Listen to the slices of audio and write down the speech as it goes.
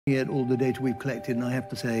At all the data we've collected, and I have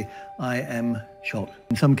to say I am shocked.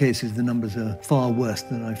 In some cases the numbers are far worse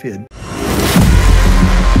than I feared.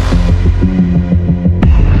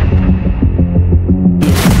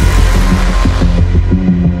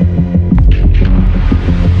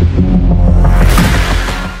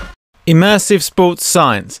 Immersive sports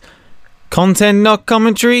science. Content not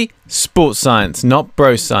commentary, sports science not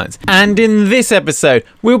bro science. And in this episode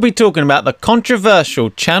we'll be talking about the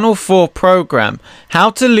controversial Channel 4 programme How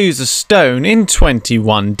to Lose a Stone in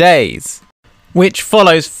 21 Days, which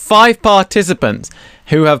follows 5 participants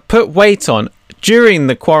who have put weight on during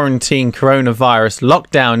the quarantine coronavirus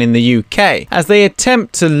lockdown in the UK as they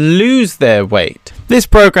attempt to lose their weight. This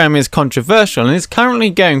programme is controversial and is currently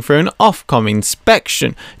going through an Ofcom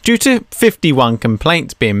inspection due to 51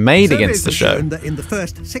 complaints being made against the show. That in the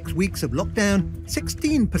first 6 weeks of lockdown,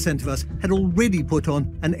 16% of us had already put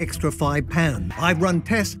on an extra £5. I've run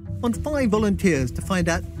tests on 5 volunteers to find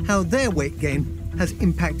out how their weight gain has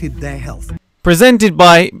impacted their health. Presented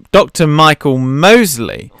by Dr. Michael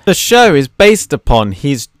Mosley, the show is based upon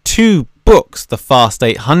his 2 books, The Fast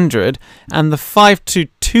 800 and The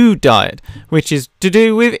 5-2 Diet, which is to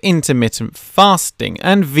do with intermittent fasting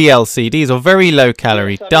and VLCDs, or very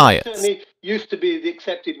low-calorie diets. It certainly used to be the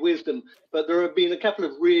accepted wisdom, but there have been a couple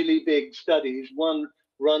of really big studies, one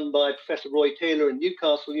run by Professor Roy Taylor in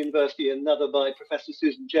Newcastle University and another by Professor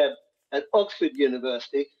Susan Jebb at Oxford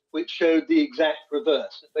University, which showed the exact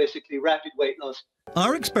reverse, basically rapid weight loss.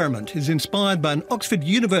 Our experiment is inspired by an Oxford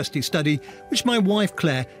University study which my wife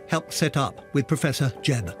Claire helped set up with Professor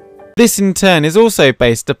Jebb. This in turn is also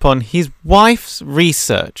based upon his wife's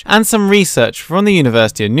research and some research from the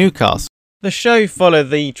University of Newcastle. The show followed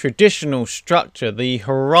the traditional structure, the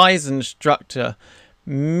Horizon structure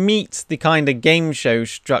meets the kind of game show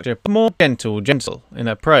structure, more gentle in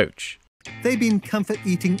approach. They've been comfort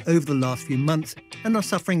eating over the last few months and are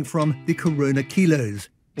suffering from the corona kilos,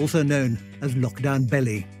 also known as lockdown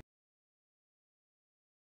belly.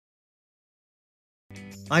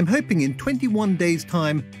 I'm hoping in 21 days'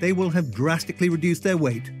 time they will have drastically reduced their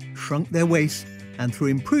weight, shrunk their waists, and through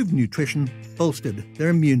improved nutrition, bolstered their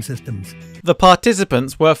immune systems. The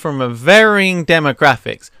participants were from a varying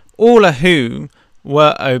demographics, all of whom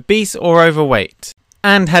were obese or overweight,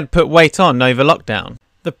 and had put weight on over lockdown.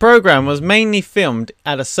 The programme was mainly filmed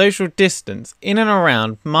at a social distance in and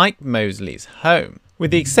around Mike Mosley's home,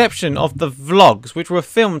 with the exception of the vlogs, which were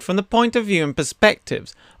filmed from the point of view and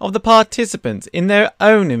perspectives of the participants in their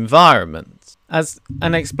own environments,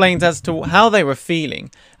 and explains as to how they were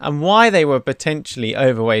feeling and why they were potentially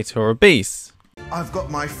overweight or obese. I've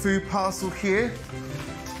got my food parcel here.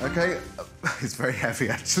 Okay, it's very heavy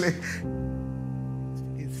actually.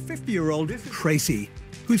 It's 50-year-old Tracy,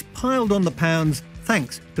 who's piled on the pounds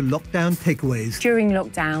thanks to lockdown takeaways. During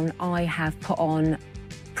lockdown, I have put on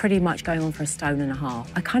pretty much going on for 1.5 stone.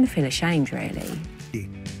 I kind of feel ashamed, really.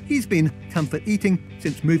 He's been comfort eating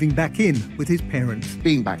since moving back in with his parents.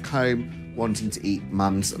 Being back home, wanting to eat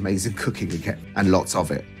mum's amazing cooking again, and lots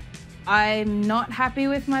of it. I'm not happy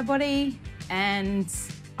with my body, and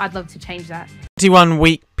I'd love to change that.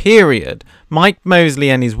 21-week period, Mike Mosley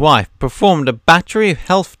and his wife performed a battery of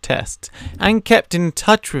health tests and kept in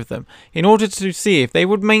touch with them in order to see if they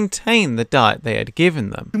would maintain the diet they had given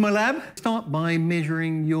them. To my lab, start by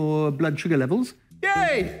measuring your blood sugar levels.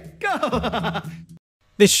 Yay! Go!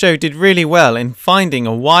 This show did really well in finding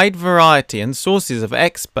a wide variety and sources of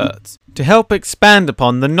experts to help expand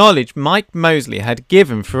upon the knowledge Mike Mosley had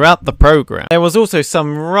given throughout the programme. There was also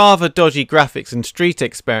some rather dodgy graphics and street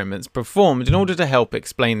experiments performed in order to help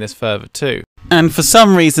explain this further too. And for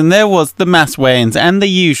some reason there was the mass weigh-ins and the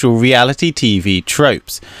usual reality TV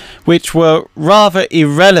tropes, which were rather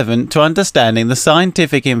irrelevant to understanding the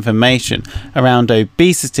scientific information around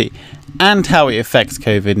obesity and how it affects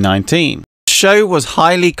COVID-19. The show was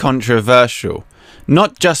highly controversial,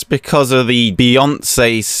 not just because of the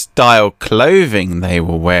Beyonce style clothing they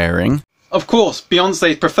were wearing. Of course,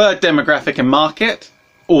 Beyonce's preferred demographic and market,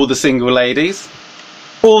 all the single ladies.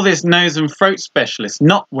 All this nose and throat specialist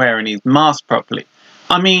not wearing his mask properly.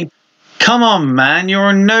 I mean, come on man, you're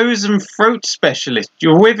a nose and throat specialist.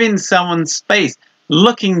 You're within someone's space,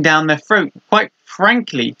 looking down their throat. Quite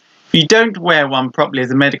frankly, if you don't wear one properly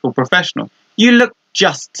as a medical professional, you look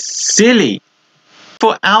just silly.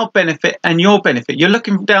 For our benefit and your benefit, you're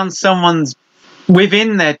looking down someone's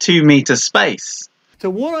within their 2-meter space. So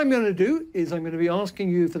what I'm going to do is I'm going to be asking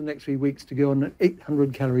you for the next 3 weeks to go on an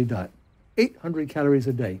 800-calorie diet. 800 calories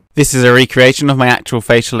a day. This is a recreation of my actual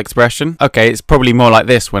facial expression. Okay, it's probably more like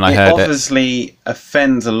this when I heard it. It obviously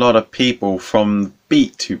offends a lot of people from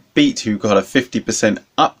beet who got a 50%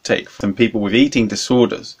 uptake from people with eating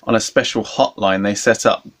disorders on a special hotline they set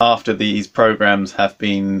up after these programs have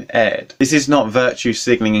been aired. This is not virtue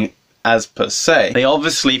signaling as per se. They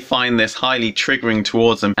obviously find this highly triggering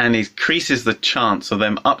towards them and increases the chance of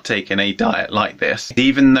them uptaking a diet like this.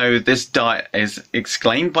 Even though this diet is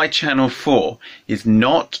exclaimed by Channel 4 is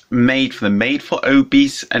not made for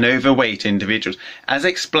obese and overweight individuals, as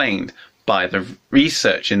explained by the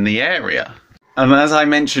research in the area. And as I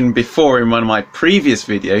mentioned before in one of my previous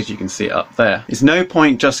videos, you can see it up there, there's no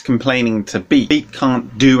point just complaining to beet. Beet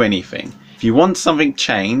can't do anything. If you want something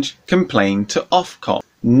changed, complain to Ofcom.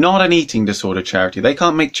 Not an eating disorder charity. They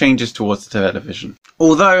can't make changes towards the television.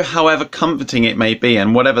 Although, however comforting it may be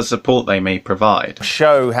and whatever support they may provide.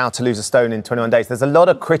 Show how to lose a stone in 21 days. There's a lot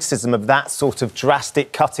of criticism of that sort of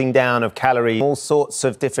drastic cutting down of calories. All sorts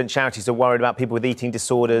of different charities are worried about people with eating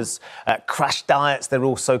disorders, crash diets, they're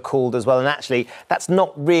also called as well. And actually, that's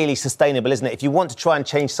not really sustainable, isn't it? If you want to try and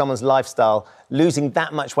change someone's lifestyle, losing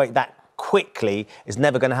that much weight that quickly is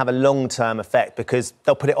never going to have a long-term effect because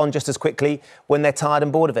they'll put it on just as quickly when they're tired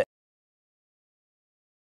and bored of it.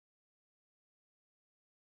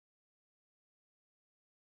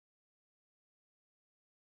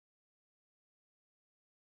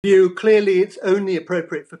 Clearly, it's only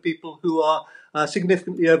appropriate for people who are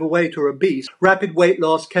significantly overweight or obese. Rapid weight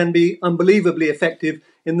loss can be unbelievably effective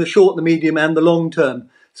in the short, the medium and the long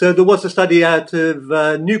term. So there was a study out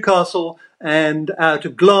of Newcastle and out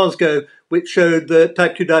of Glasgow which showed that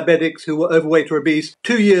type 2 diabetics who were overweight or obese,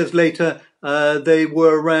 2 years later, they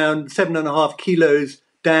were around 7.5 kilos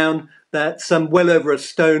down. That's well over a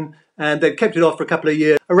stone. And they'd kept it off for a couple of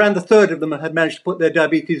years. Around a third of them had managed to put their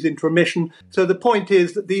diabetes into remission. So the point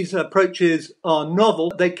is that these approaches are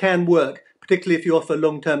novel. They can work, particularly if you offer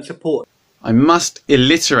long-term support. I must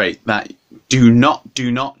iterate that do not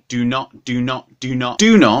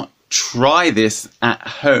try this at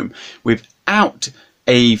home without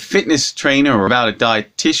a fitness trainer or without a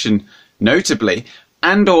dietitian, notably,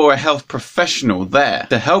 and or a health professional there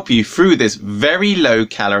to help you through this very low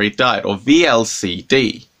calorie diet, or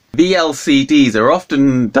VLCD. VLCDs are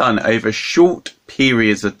often done over short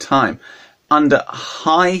periods of time under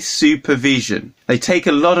high supervision. They take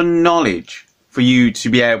a lot of knowledge for you to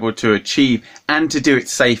be able to achieve and to do it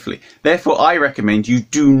safely. Therefore, I recommend you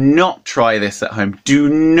do not try this at home. Do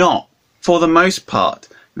not. For the most part,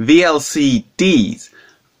 VLCDs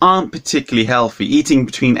aren't particularly healthy. Eating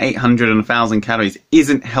between 800 and 1,000 calories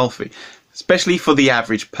isn't healthy, especially for the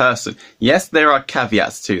average person. Yes, there are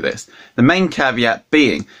caveats to this. The main caveat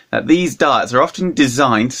being that these diets are often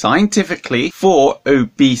designed scientifically for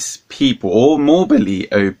obese people or morbidly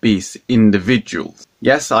obese individuals.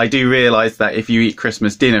 Yes, I do realise that if you eat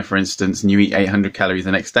Christmas dinner, for instance, and you eat 800 calories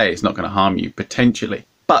the next day, it's not going to harm you, potentially.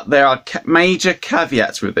 But there are major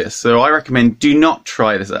caveats with this, so I recommend do not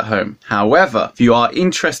try this at home. However, if you are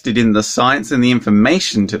interested in the science and the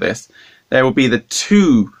information to this, there will be the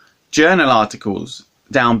 2 journal articles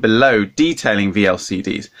down below detailing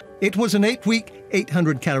VLCDs. It was an 8-week,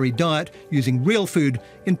 800-calorie diet using real food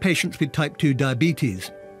in patients with type 2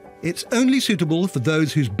 diabetes. It's only suitable for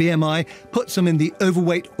those whose BMI puts them in the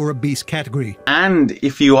overweight or obese category. And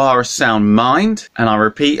if you are a sound mind, and I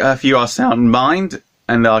repeat, if you are sound mind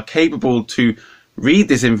and are capable to read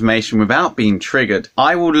this information without being triggered,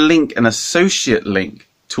 I will link an associate link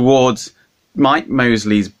towards Mike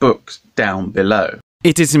Mosley's books down below.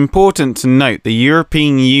 It is important to note the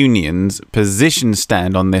European Union's position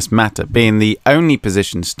stand on this matter being the only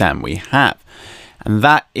position stand we have, and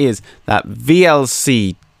that is that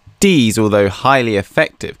VLCDs, although highly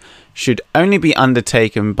effective, should only be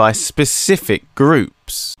undertaken by specific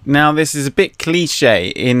groups. Now, this is a bit cliche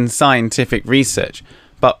in scientific research,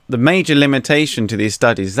 but the major limitation to these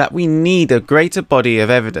studies is that we need a greater body of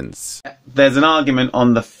evidence. There's an argument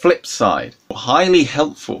on the flip side, highly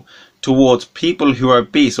helpful towards people who are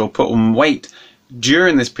obese or put on weight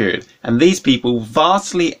during this period, and these people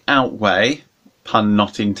vastly outweigh, pun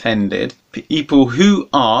not intended, people who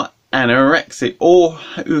are anorexic or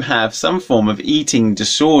who have some form of eating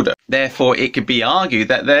disorder. Therefore, it could be argued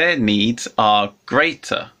that their needs are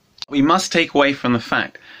greater. We must take away from the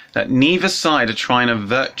fact that neither side are trying to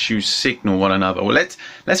virtue signal one another. Well,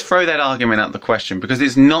 let's throw that argument out the question, because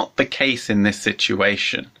it's not the case in this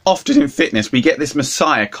situation. Often in fitness, we get this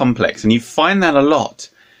messiah complex, and you find that a lot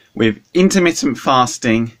with intermittent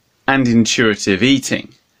fasting and intuitive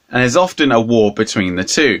eating. And there's often a war between the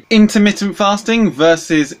two. Intermittent fasting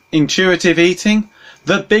versus intuitive eating,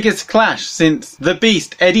 the biggest clash since the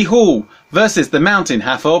Beast Eddie Hall versus the mountain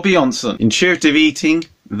half or Beyonce. Intuitive eating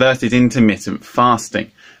versus intermittent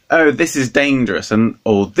fasting. Oh, this is dangerous,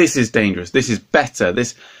 or this is dangerous, this is better,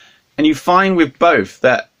 and you find with both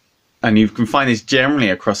that, and you can find this generally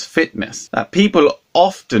across fitness, that people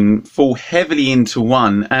often fall heavily into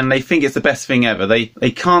one and they think it's the best thing ever. They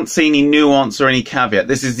can't see any nuance or any caveat.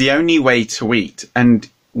 This is the only way to eat. And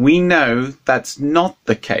we know that's not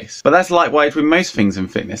the case. But that's likewise with most things in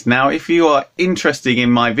fitness. Now, if you are interested in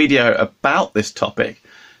my video about this topic,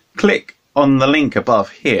 click on the link above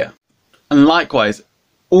here. And likewise,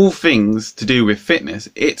 all things to do with fitness,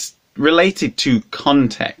 it's related to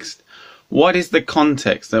context. What is the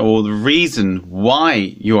context or the reason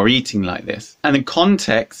why you're eating like this? And the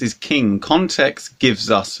context is king. Context gives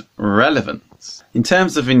us relevance. In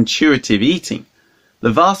terms of intuitive eating,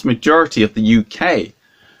 the vast majority of the UK,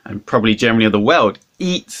 and probably generally of the world,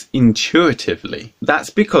 eats intuitively. That's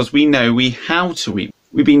because we know how to eat.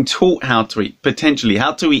 We've been taught how to eat, potentially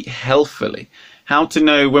how to eat healthily, how to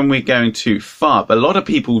know when we're going too far. But a lot of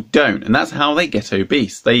people don't, and that's how they get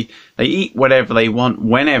obese. They eat whatever they want,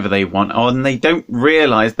 whenever they want, and they don't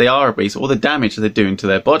realise they are obese or the damage they're doing to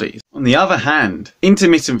their bodies. On the other hand,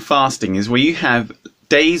 intermittent fasting is where you have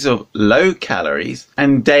days of low calories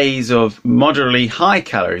and days of moderately high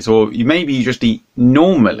calories, or maybe you just eat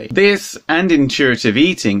normally. This and intuitive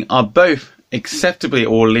eating are both acceptably,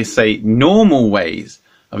 or let's say normal ways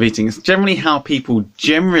of eating. It's generally how people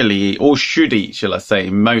generally eat, or should eat, shall I say,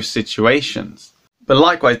 in most situations. But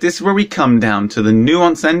likewise, this is where we come down to the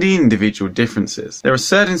nuance and the individual differences. There are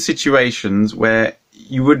certain situations where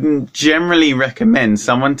you wouldn't generally recommend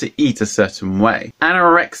someone to eat a certain way.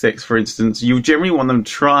 Anorexics, for instance, you generally want them to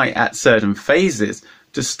try at certain phases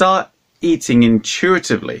to start eating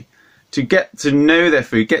intuitively, to get to know their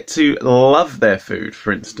food, get to love their food,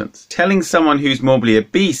 for instance. Telling someone who's morbidly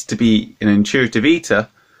obese to be an intuitive eater,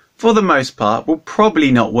 for the most part, will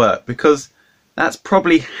probably not work, because that's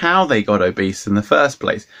probably how they got obese in the first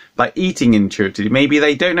place, by eating intuitively. Maybe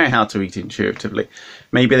they don't know how to eat intuitively.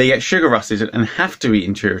 Maybe they get sugar rushes and have to eat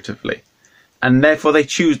intuitively, and therefore they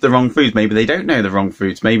choose the wrong foods. Maybe they don't know the wrong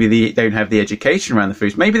foods. Maybe they don't have the education around the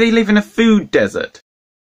foods. Maybe they live in a food desert.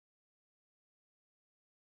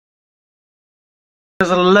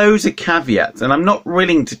 There's loads of caveats, and I'm not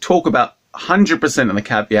willing to talk about 100% of the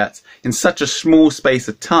caveats in such a small space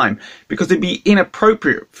of time, because it'd be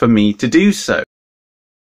inappropriate for me to do so.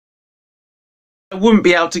 I wouldn't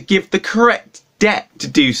be able to give the correct depth to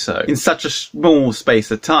do so in such a small space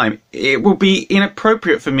of time. It would be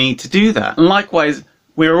inappropriate for me to do that. And likewise,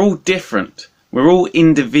 we're all different. We're all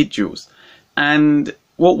individuals. And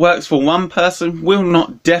what works for one person will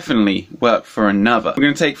not definitely work for another. We're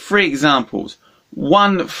going to take 3 examples.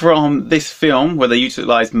 One from this film where they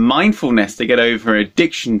utilise mindfulness to get over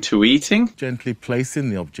addiction to eating. Gently placing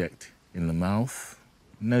the object in the mouth.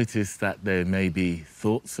 Notice that there may be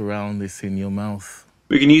thoughts around this in your mouth.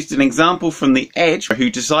 We can use an example from The Edge, who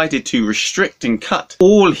decided to restrict and cut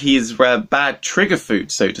all his bad trigger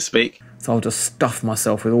foods, so to speak. So I'll just stuff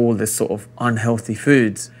myself with all this sort of unhealthy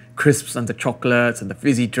foods, crisps and the chocolates and the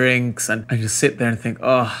fizzy drinks, and I just sit there and think,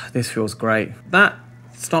 oh, this feels great. That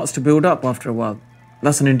starts to build up after a while.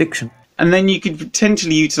 That's an addiction. And then you could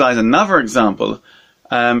potentially utilise another example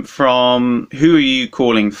from Who Are You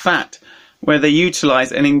Calling Fat, where they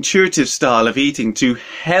utilise an intuitive style of eating to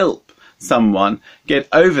help someone get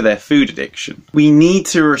over their food addiction. We need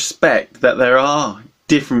to respect that there are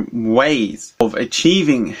different ways of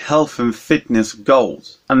achieving health and fitness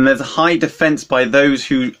goals. And there's a high defense by those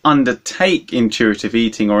who undertake intuitive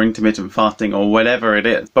eating or intermittent fasting or whatever it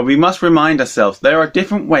is. But we must remind ourselves there are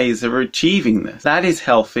different ways of achieving this. That is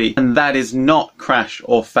healthy, and that is not crash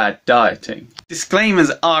or fad dieting.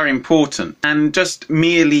 Disclaimers are important, and just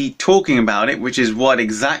merely talking about it, which is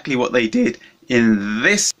exactly what they did in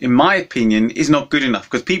this, in my opinion, is not good enough,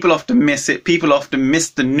 because people often miss it. People often miss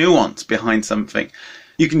the nuance behind something.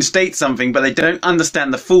 You can state something, but they don't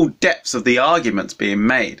understand the full depths of the arguments being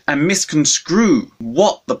made and misconstrue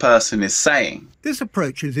what the person is saying. This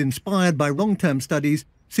approach is inspired by long-term studies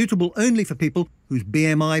suitable only for people whose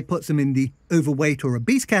BMI puts them in the overweight or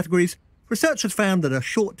obese categories. Researchers found that a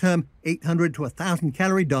short-term 800 to 1,000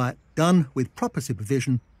 calorie diet done with proper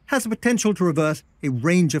supervision has the potential to reverse a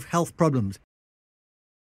range of health problems.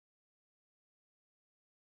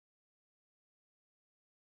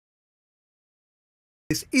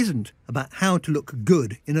 This isn't about how to look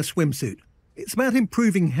good in a swimsuit. It's about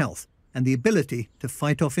improving health, and the ability to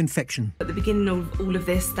fight off infection. At the beginning of all of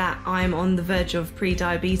this, that I'm on the verge of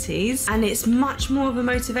pre-diabetes, and it's much more of a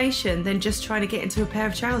motivation than just trying to get into a pair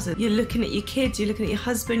of trousers. You're looking at your kids, you're looking at your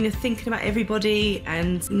husband, you're thinking about everybody,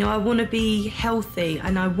 and you know, I want to be healthy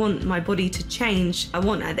and I want my body to change.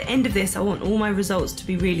 At the end of this, I want all my results to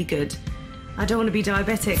be really good. I don't want to be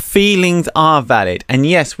diabetic. Feelings are valid, and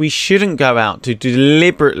yes, we shouldn't go out to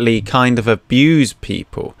deliberately kind of abuse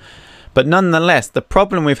people. But nonetheless, the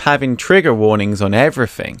problem with having trigger warnings on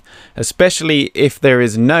everything, especially if there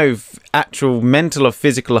is no actual mental or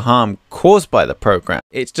physical harm caused by the program,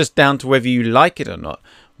 it's just down to whether you like it or not.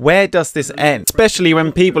 Where does this end? Especially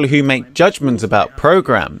when people who make judgments about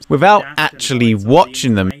programs without actually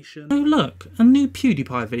watching them. Oh look, a new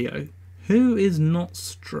PewDiePie video. Who is not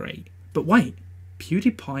straight? But wait,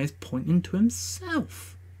 PewDiePie is pointing to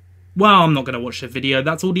himself. Well, I'm not going to watch the video,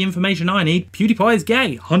 that's all the information I need. PewDiePie is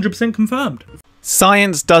gay, 100% confirmed.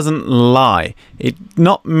 Science doesn't lie. It's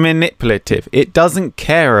not manipulative. It doesn't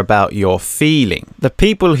care about your feeling. The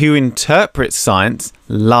people who interpret science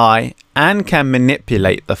lie and can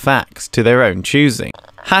manipulate the facts to their own choosing.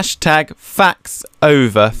 Hashtag facts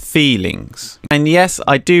over feelings. And yes,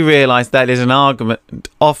 I do realise that is an argument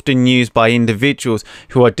often used by individuals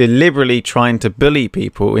who are deliberately trying to bully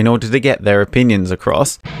people in order to get their opinions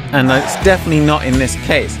across. And that's definitely not in this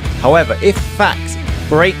case. However, if facts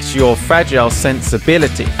breaks your fragile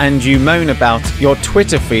sensibility and you moan about it, your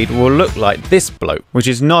Twitter feed will look like this bloke, which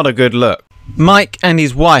is not a good look. Mike and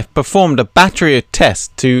his wife performed a battery of tests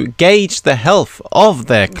to gauge the health of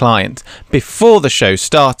their client before the show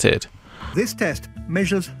started. This test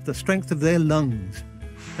measures the strength of their lungs.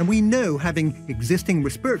 And we know having existing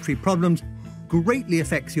respiratory problems greatly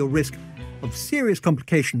affects your risk of serious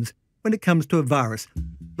complications when it comes to a virus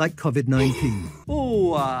like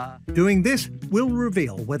COVID-19. Doing this will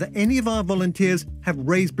reveal whether any of our volunteers have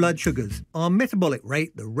raised blood sugars. Our metabolic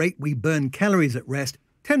rate, the rate we burn calories at rest,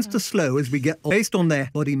 tends to slow as we get older. Based on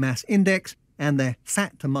their body mass index and their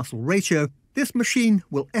fat to muscle ratio, this machine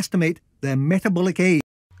will estimate their metabolic age.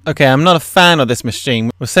 Okay, I'm not a fan of this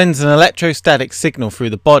machine, which sends an electrostatic signal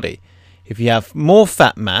through the body. If you have more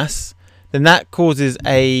fat mass, then that causes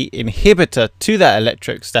a inhibitor to that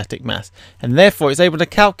electrostatic mass, and therefore it's able to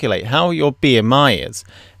calculate how your BMI is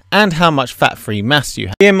and how much fat-free mass you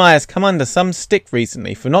have. BMI has come under some stick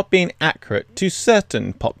recently for not being accurate to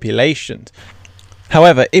certain populations.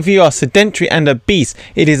 However, if you are sedentary and obese,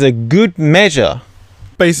 it is a good measure.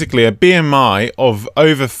 Basically, a BMI of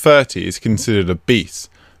over 30 is considered obese.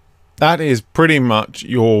 That is pretty much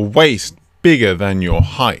your waist bigger than your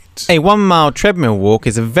height. A 1 mile treadmill walk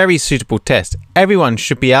is a very suitable test. Everyone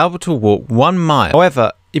should be able to walk 1 mile.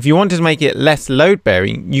 However, if you wanted to make it less load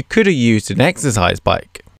bearing, you could have used an exercise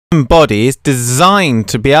bike. The human body is designed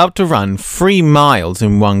to be able to run 3 miles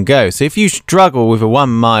in one go. So if you struggle with a 1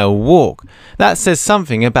 mile walk, that says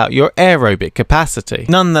something about your aerobic capacity.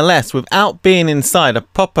 Nonetheless, without being inside a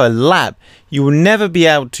proper lab, you will never be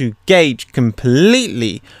able to gauge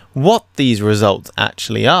completely what these results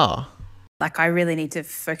actually are. Like, I really need to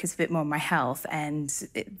focus a bit more on my health, and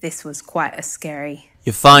this was quite a scary.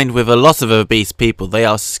 You find with a lot of obese people, they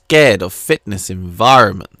are scared of fitness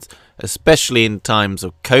environments, especially in times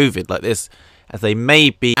of COVID like this, as they may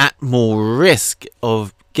be at more risk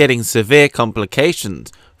of getting severe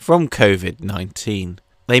complications from COVID-19.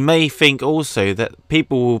 They may think also that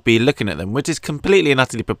people will be looking at them, which is completely and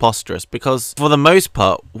utterly preposterous, because for the most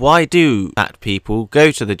part, why do fat people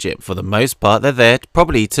go to the gym? For the most part, they're there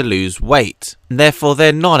probably to lose weight, and therefore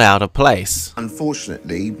they're not out of place.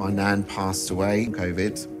 Unfortunately, my nan passed away from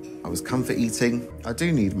COVID. I was comfort eating. I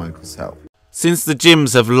do need Michael's help. Since the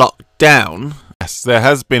gyms have locked down, yes, there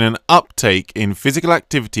has been an uptake in physical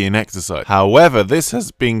activity and exercise. However, this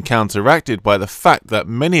has been counteracted by the fact that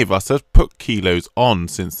many of us have put kilos on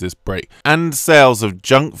since this break, and sales of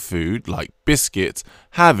junk food like biscuits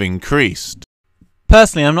have increased.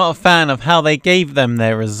 Personally, I'm not a fan of how they gave them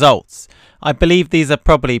their results. I believe these are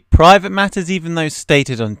probably private matters, even though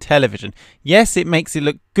stated on television. Yes, it makes it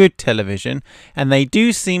look good television, and they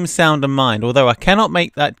do seem sound of mind, although I cannot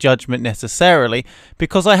make that judgment necessarily,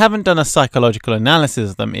 because I haven't done a psychological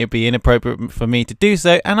analysis of them. It would be inappropriate for me to do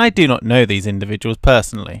so, and I do not know these individuals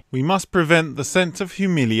personally. We must prevent the sense of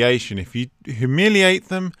humiliation. If you humiliate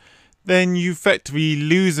them, then you effectively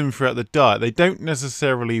lose them throughout the diet. They don't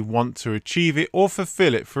necessarily want to achieve it or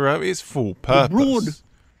fulfill it throughout its full purpose.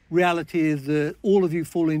 Reality is that all of you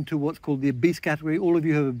fall into what's called the obese category. All of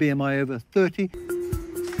you have a BMI over 30.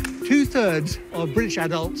 2/3 of British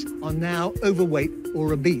adults are now overweight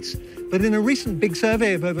or obese. But in a recent big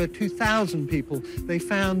survey of over 2,000 people, they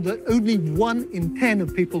found that only 1 in 10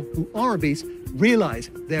 of people who are obese realise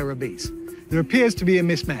they're obese. There appears to be a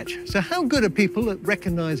mismatch. So how good are people at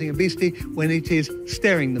recognising obesity when it is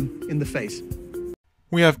staring them in the face?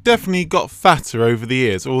 We have definitely got fatter over the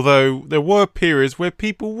years, although there were periods where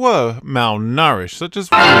people were malnourished, such as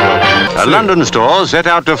A London store set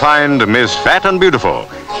out to find Miss Fat and Beautiful,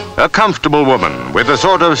 a comfortable woman with the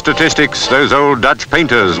sort of statistics those old Dutch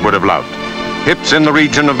painters would have loved. Hips in the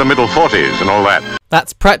region of the middle 40s and all that.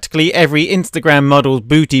 That's practically every Instagram model's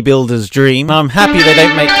booty builder's dream. I'm happy they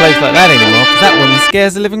don't make clothes like that anymore, because that one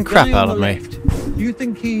scares the living crap out of me. Do you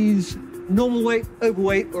think he's normal weight,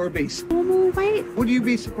 overweight, or obese? Normal weight? Would you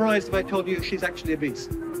be surprised if I told you she's actually obese?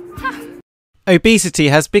 Obesity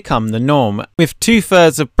has become the norm, with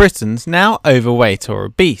 2/3 of Britons now overweight or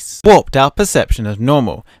obese. Warped our perception of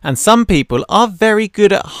normal, and some people are very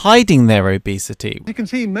good at hiding their obesity. As you can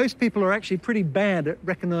see, most people are actually pretty bad at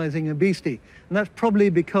recognising obesity, and that's probably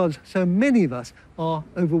because so many of us are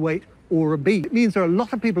overweight or obese. It means there are a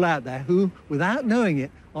lot of people out there who, without knowing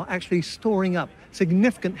it, are actually storing up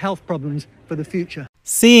significant health problems for the future.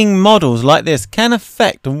 Seeing models like this can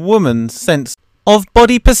affect a woman's sense of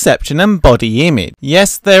body perception and body image.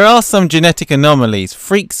 Yes, there are some genetic anomalies,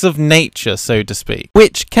 freaks of nature, so to speak,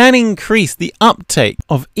 which can increase the uptake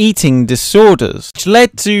of eating disorders, which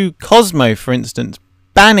led to Cosmo, for instance,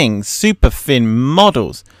 banning super thin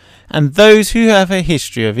models and those who have a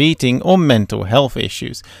history of eating or mental health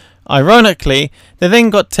issues. Ironically, they then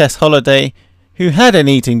got Tess Holliday, who had an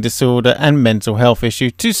eating disorder and mental health issue,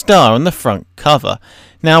 to star on the front cover.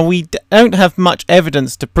 Now, we don't have much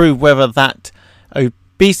evidence to prove whether that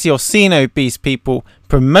obesity or seeing obese people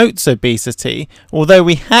promotes obesity, although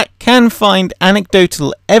we can find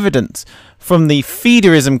anecdotal evidence from the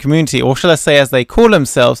feederism community, or shall I say, as they call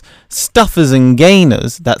themselves, stuffers and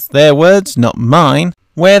gainers, that's their words, not mine,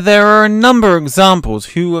 where there are a number of examples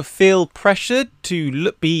who feel pressured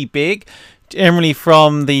to be big, generally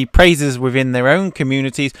from the praises within their own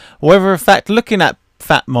communities, or whether in fact looking at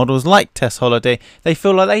fat models like Tess Holliday, they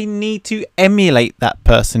feel like they need to emulate that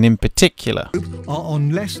person in particular. Are on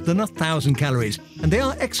less than 1,000 calories, and they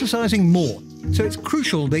are exercising more, so it's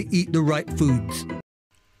crucial they eat the right foods.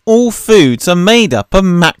 All foods are made up of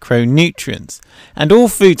macronutrients, and all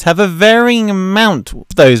foods have a varying amount of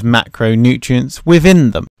those macronutrients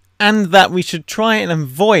within them, and that we should try and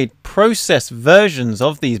avoid processed versions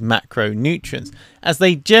of these macronutrients, as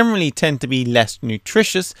they generally tend to be less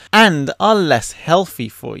nutritious and are less healthy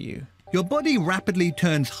for you. Your body rapidly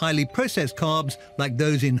turns highly processed carbs, like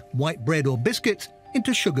those in white bread or biscuits,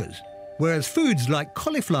 into sugars, whereas foods like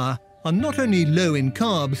cauliflower are not only low in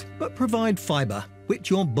carbs, but provide fibre, which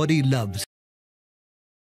your body loves.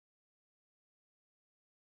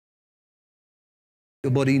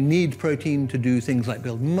 Your body needs protein to do things like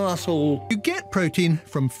build muscle. You get protein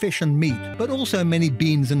from fish and meat, but also many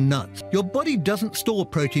beans and nuts. Your body doesn't store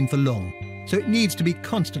protein for long, so it needs to be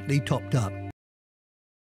constantly topped up.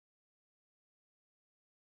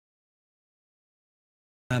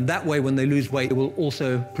 And that way, when they lose weight, they will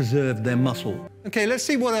also preserve their muscle. Okay, let's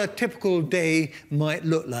see what a typical day might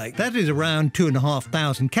look like. That is around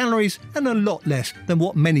 2,500 calories and a lot less than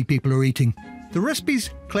what many people are eating. The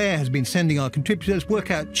recipes Claire has been sending our contributors work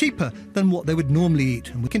out cheaper than what they would normally eat,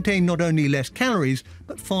 and would contain not only less calories,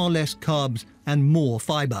 but far less carbs and more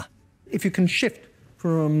fibre. If you can shift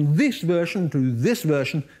from this version to this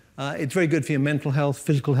version, it's very good for your mental health,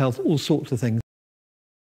 physical health, all sorts of things.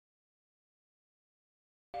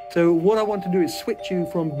 So what I want to do is switch you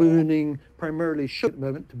from burning primarily sugar at the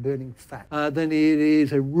moment to burning fat. Then it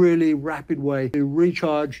is a really rapid way to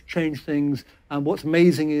recharge, change things, and what's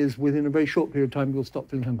amazing is within a very short period of time you'll stop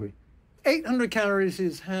feeling hungry. 800 calories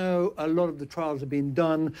is how a lot of the trials have been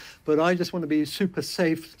done, but I just want to be super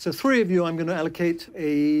safe. So 3 of you, I'm going to allocate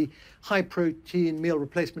a high protein meal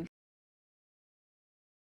replacement.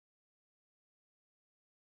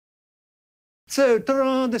 So,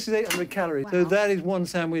 ta-da, this is 800 calories. Wow. So that is 1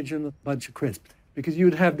 sandwich and a bunch of crisps. Because you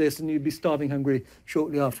would have this and you'd be starving hungry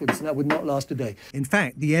shortly afterwards, and that would not last a day. In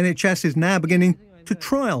fact, the NHS is now beginning to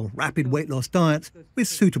trial rapid weight loss diets with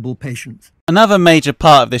suitable patients. Another major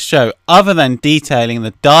part of this show, other than detailing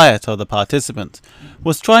the diet of the participants,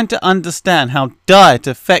 was trying to understand how diet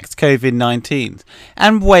affects COVID-19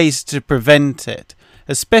 and ways to prevent it,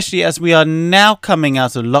 especially as we are now coming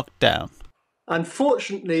out of lockdown.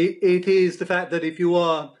 Unfortunately, it is the fact that if you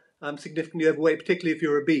are significantly overweight, particularly if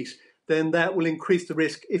you're obese, then that will increase the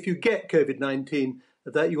risk if you get COVID-19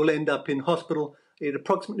 that you will end up in hospital. It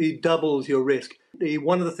approximately doubles your risk.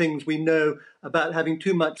 One of the things we know about having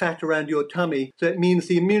too much fat around your tummy, so it means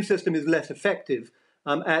the immune system is less effective.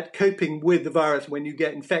 at coping with the virus when you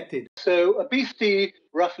get infected. So obesity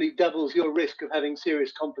roughly doubles your risk of having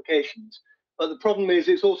serious complications. But the problem is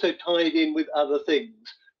it's also tied in with other things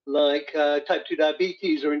like type 2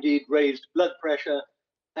 diabetes or indeed raised blood pressure.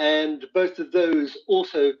 And both of those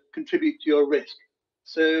also contribute to your risk.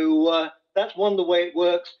 So that's the way it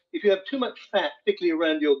works. If you have too much fat, particularly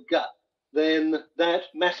around your gut, then that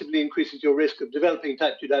massively increases your risk of developing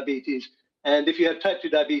type 2 diabetes. And if you have type 2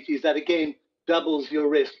 diabetes, that again doubles your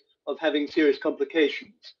risk of having serious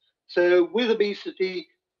complications. So with obesity,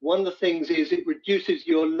 one of the things is it reduces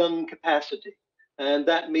your lung capacity. And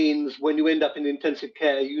that means when you end up in intensive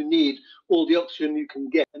care, you need all the oxygen you can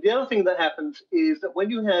get. And the other thing that happens is that when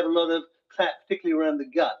you have a lot of fat, particularly around the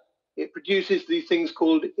gut, it produces these things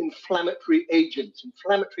called inflammatory agents,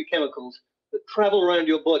 inflammatory chemicals that travel around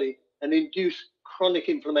your body and induce chronic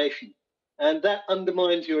inflammation. And that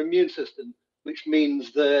undermines your immune system, which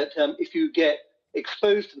means that if you get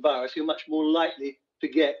exposed to the virus, you're much more likely to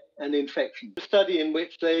get an infection. A study in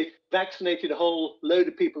which they vaccinated a whole load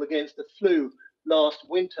of people against the flu last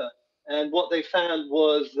winter. And what they found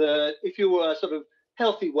was that if you were a sort of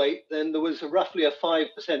healthy weight, then there was roughly a 5%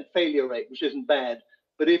 failure rate, which isn't bad.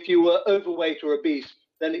 But if you were overweight or obese,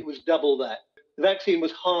 then it was double that. The vaccine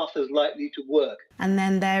was half as likely to work. And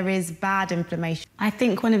then there is bad inflammation. I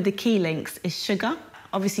think one of the key links is sugar.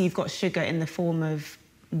 Obviously, you've got sugar in the form of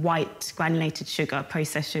white granulated sugar,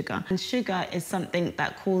 processed sugar. And sugar is something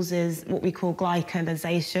that causes what we call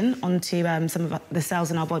glycosylation onto some of the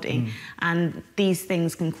cells in our body. And these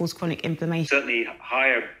things can cause chronic inflammation. Certainly,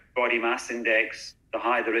 higher body mass index, the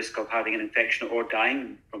higher the risk of having an infection or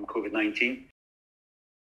dying from COVID-19.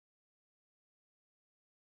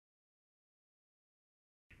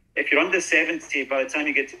 If you're under 70, by the time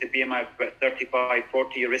you get to the BMI of about 35,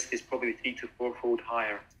 40, your risk is probably 3 to 4-fold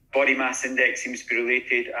higher. Body mass index seems to be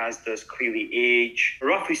related, as does clearly age.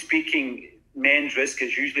 Roughly speaking, men's risk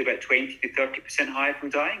is usually about 20 to 30% higher from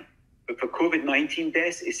dying. But for COVID-19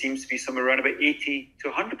 deaths, it seems to be somewhere around about 80 to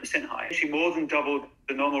 100% higher. Actually more than double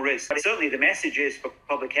the normal risk. But certainly the message is for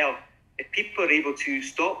public health, if people are able to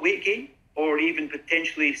stop weight gain or even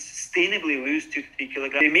potentially sustainably lose 2 to 3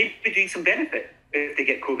 kilograms, they may be doing some benefit if they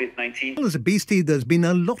get COVID-19. As obesity, there's been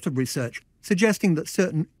a lot of research suggesting that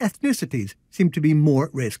certain ethnicities seem to be more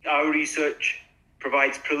at risk. Our research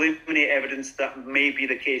provides preliminary evidence that may be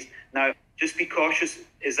the case. Now, just be cautious.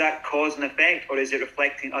 Is that cause and effect, or is it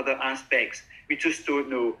reflecting other aspects? We just don't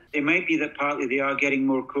know. It might be that partly they are getting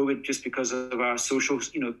more COVID just because of our social,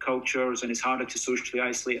 cultures, and it's harder to socially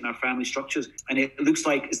isolate in our family structures. And it looks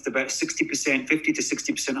like it's about 60%, 50 to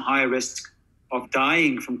 60% higher risk of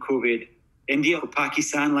dying from COVID. India or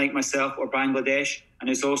Pakistan, like myself, or Bangladesh, and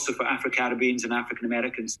it's also for Afro-Caribbeans and African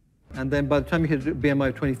Americans. And then by the time you hit a BMI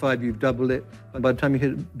of 25, you've doubled it. And by the time you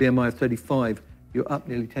hit a BMI of 35, you're up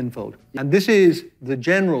nearly tenfold. And this is the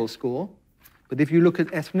general score, but if you look at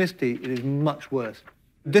ethnicity, it is much worse.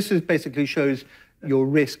 This basically shows your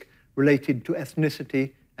risk related to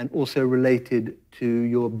ethnicity and also related to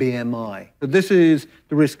your BMI. So this is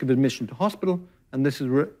the risk of admission to hospital, and this is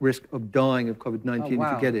risk of dying of COVID-19 if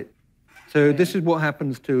you get it. So this is what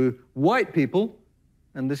happens to white people,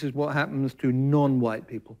 and this is what happens to non-white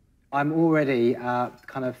people. I'm already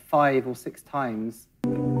kind of 5 or 6 times.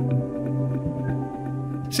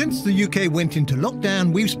 Since the UK went into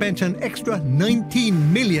lockdown, we've spent an extra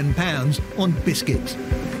 £19 million on biscuits.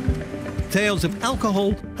 Sales of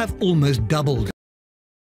alcohol have almost doubled.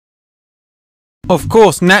 Of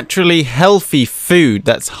course, naturally healthy food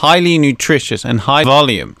that's highly nutritious and high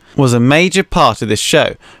volume was a major part of this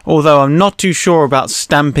show, although I'm not too sure about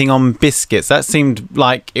stamping on biscuits. That seemed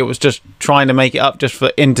like it was just trying to make it up just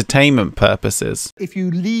for entertainment purposes. If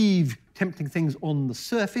you leave tempting things on the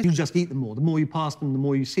surface, you just eat them more. The more you pass them, the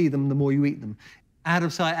more you see them, the more you eat them. Out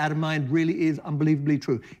of sight, out of mind really is unbelievably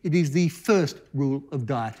true. It is the first rule of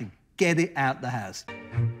dieting. Get it out the house.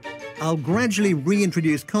 I'll gradually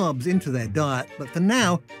reintroduce carbs into their diet, but for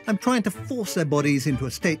now, I'm trying to force their bodies into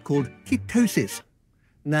a state called ketosis.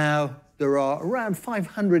 Now, there are around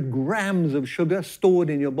 500 grams of sugar stored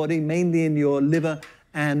in your body, mainly in your liver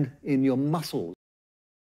and in your muscles.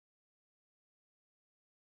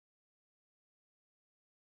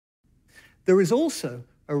 There is also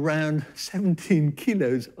around 17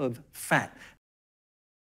 kilos of fat.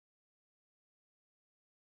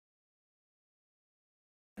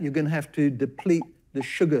 You're going to have to deplete the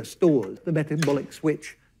sugar stores, the metabolic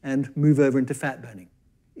switch, and move over into fat burning,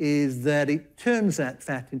 is that it turns that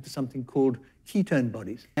fat into something called ketone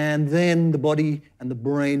bodies. And then the body and the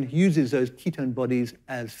brain uses those ketone bodies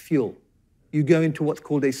as fuel. You go into what's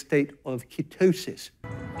called a state of ketosis.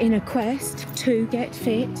 In a quest to get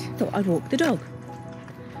fit, thought I'd walk the dog.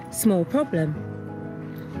 Small problem.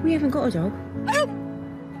 We haven't got a dog.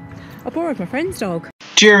 I borrowed my friend's dog.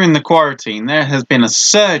 During the quarantine, there has been a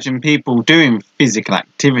surge in people doing physical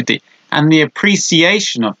activity and the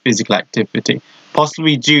appreciation of physical activity,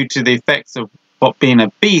 possibly due to the effects of what being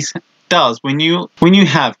obese does when you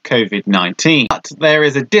have COVID-19. But there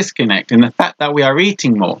is a disconnect in the fact that we are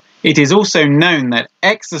eating more. It is also known that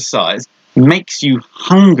exercise makes you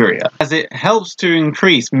hungrier, as it helps to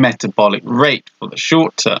increase metabolic rate for the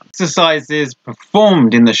short term. Exercises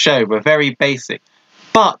performed in the show were very basic,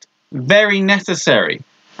 but very necessary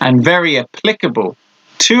and very applicable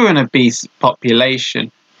to an obese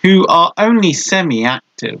population who are only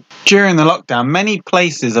semi-active. During the lockdown, many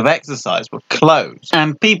places of exercise were closed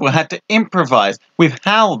and people had to improvise with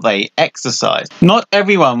how they exercised. Not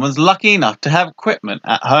everyone was lucky enough to have equipment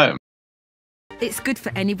at home. It's good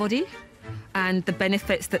for anybody, and the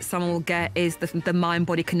benefits that someone will get is the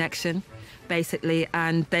mind-body connection, basically,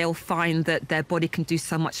 and they'll find that their body can do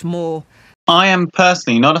so much more. I am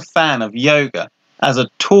personally not a fan of yoga as a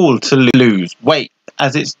tool to lose weight,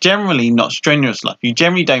 as it's generally not strenuous enough. You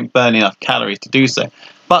generally don't burn enough calories to do so.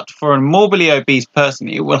 But for a morbidly obese person,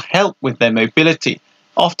 it will help with their mobility.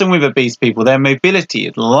 Often with obese people, their mobility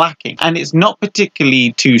is lacking and it's not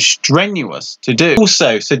particularly too strenuous to do.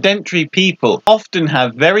 Also, sedentary people often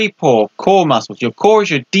have very poor core muscles. Your core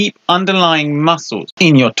is your deep underlying muscles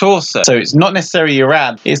in your torso. So it's not necessarily your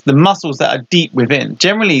abs, it's the muscles that are deep within.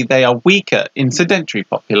 Generally, they are weaker in sedentary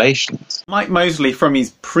populations. Mike Mosley, from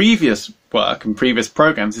his previous work and previous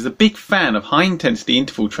programs, is a big fan of high intensity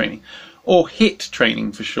interval training, or HIIT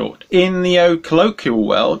training for short. In the colloquial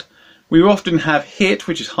world, we often have HIIT,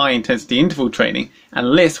 which is high intensity interval training,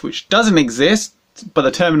 and LIST, which doesn't exist, but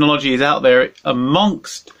the terminology is out there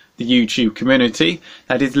amongst the YouTube community,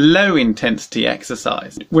 that is low intensity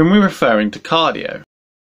exercise, when we're referring to cardio.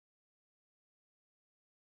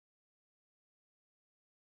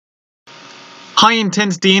 High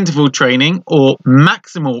intensity interval training, or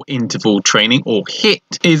maximal interval training, or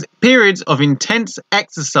HIIT, is periods of intense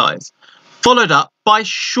exercise, followed up by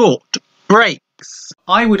short breaks.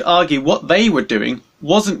 I would argue what they were doing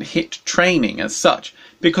wasn't HIIT training as such,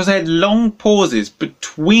 because they had long pauses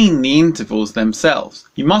between the intervals themselves.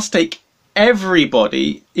 You must take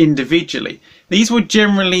everybody individually. These were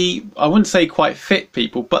generally, I wouldn't say quite fit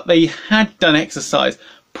people, but they had done exercise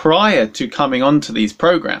prior to coming onto these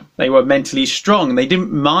programs. They were mentally strong. They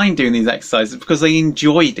didn't mind doing these exercises because they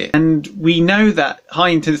enjoyed it. And we know that high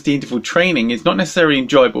intensity interval training is not necessarily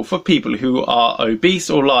enjoyable for people who are obese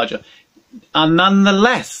or larger. And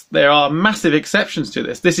nonetheless, there are massive exceptions to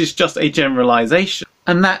this. This is just a generalization.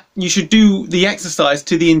 And that you should do the exercise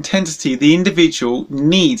to the intensity the individual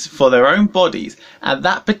needs for their own bodies at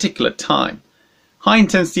that particular time. High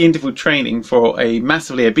intensity interval training for a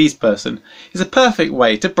massively obese person is a perfect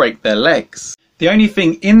way to break their legs. The only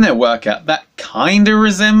thing in their workout that kind of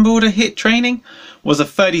resembled a HIIT training was a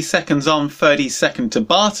 30 seconds on, 30 second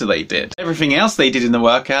Tabata they did. Everything else they did in the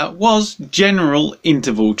workout was general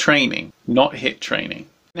interval training, not HIIT training.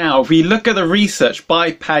 Now, if we look at the research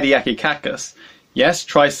by Paddy Akikakis, yes,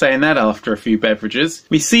 try saying that after a few beverages,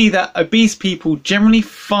 we see that obese people generally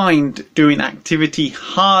find doing activity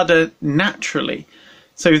harder naturally.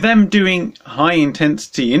 So them doing high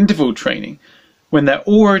intensity interval training, when they're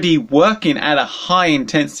already working at a high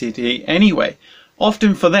intensity anyway,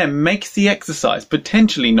 often for them makes the exercise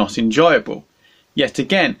potentially not enjoyable. Yet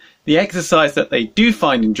again, the exercise that they do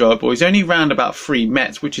find enjoyable is only round about 3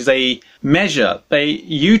 METs, which is a measure they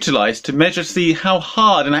utilise to measure see how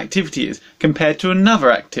hard an activity is compared to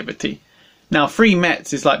another activity. Now 3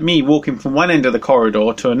 METs is like me walking from one end of the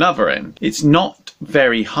corridor to another end. It's not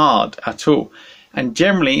very hard at all, and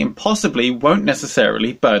generally and possibly won't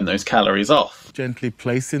necessarily burn those calories off. Gently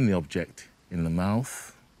placing the object in the mouth.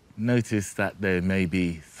 Notice that there may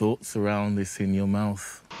be thoughts around this in your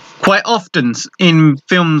mouth. Quite often in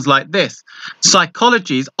films like this,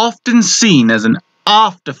 psychology is often seen as an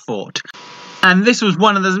afterthought. And this was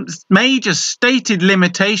one of the major stated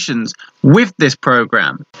limitations with this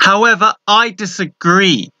program. However, I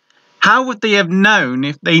disagree. How would they have known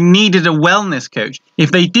if they needed a wellness coach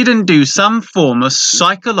if they didn't do some form of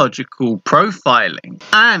psychological profiling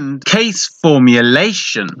and case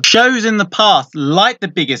formulation? Shows in the past, like The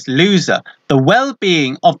Biggest Loser, the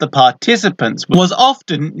well-being of the participants was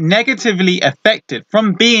often negatively affected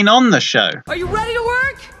from being on the show. Are you ready to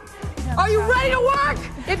work? Are you ready to work?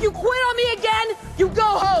 If you quit on me again, you go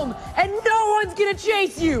home and no one's gonna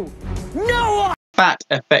chase you. No one! Fat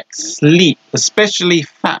affects sleep, especially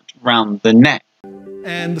fat round the neck.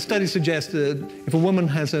 And the study suggests that if a woman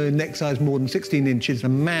has a neck size more than 16 inches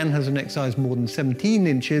and a man has a neck size more than 17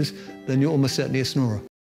 inches, then you're almost certainly a snorer.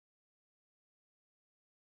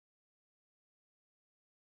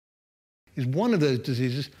 is one of those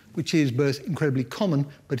diseases which is both incredibly common,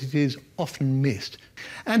 but it is often missed.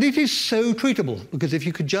 And it is so treatable, because if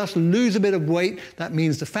you could just lose a bit of weight, that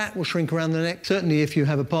means the fat will shrink around the neck. Certainly if you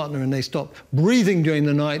have a partner and they stop breathing during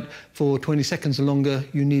the night for 20 seconds or longer,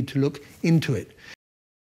 you need to look into it.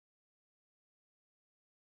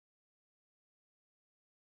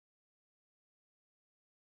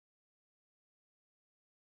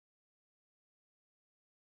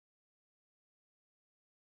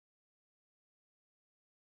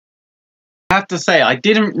 I have to say, I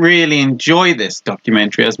didn't really enjoy this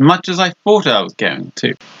documentary as much as I thought I was going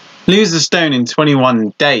to. Lose a Stone in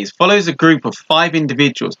 21 Days follows a group of 5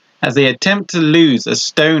 individuals as they attempt to lose a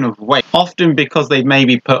stone of weight, often because they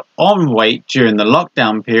maybe put on weight during the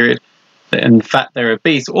lockdown period, in fact they're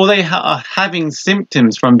obese, or they are having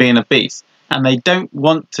symptoms from being obese and they don't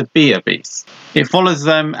want to be obese. It follows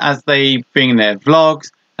them as they bring their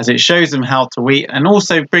vlogs, as it shows them how to eat, and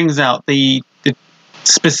also brings out the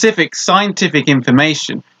specific scientific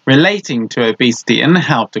information relating to obesity and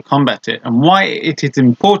how to combat it and why it is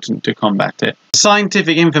important to combat it. The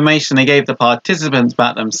scientific information they gave the participants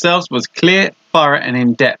about themselves was clear, thorough and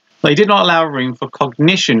in-depth. They did not allow room for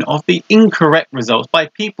cognition of the incorrect results by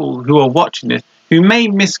people who are watching this who may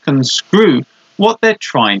misconstrue what they're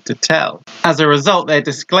trying to tell. As a result, their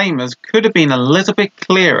disclaimers could have been a little bit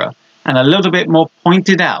clearer and a little bit more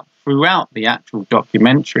pointed out throughout the actual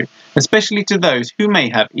documentary, especially to those who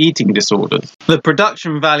may have eating disorders. The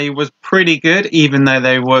production value was pretty good, even though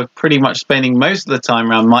they were pretty much spending most of the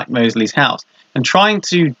time around Mike Mosley's house and trying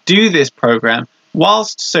to do this program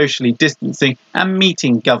whilst socially distancing and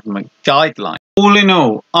meeting government guidelines. All in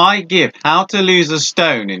all, I give How to Lose a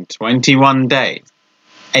Stone in 21 Days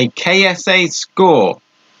a KSA score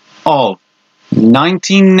of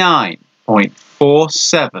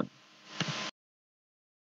 99.47.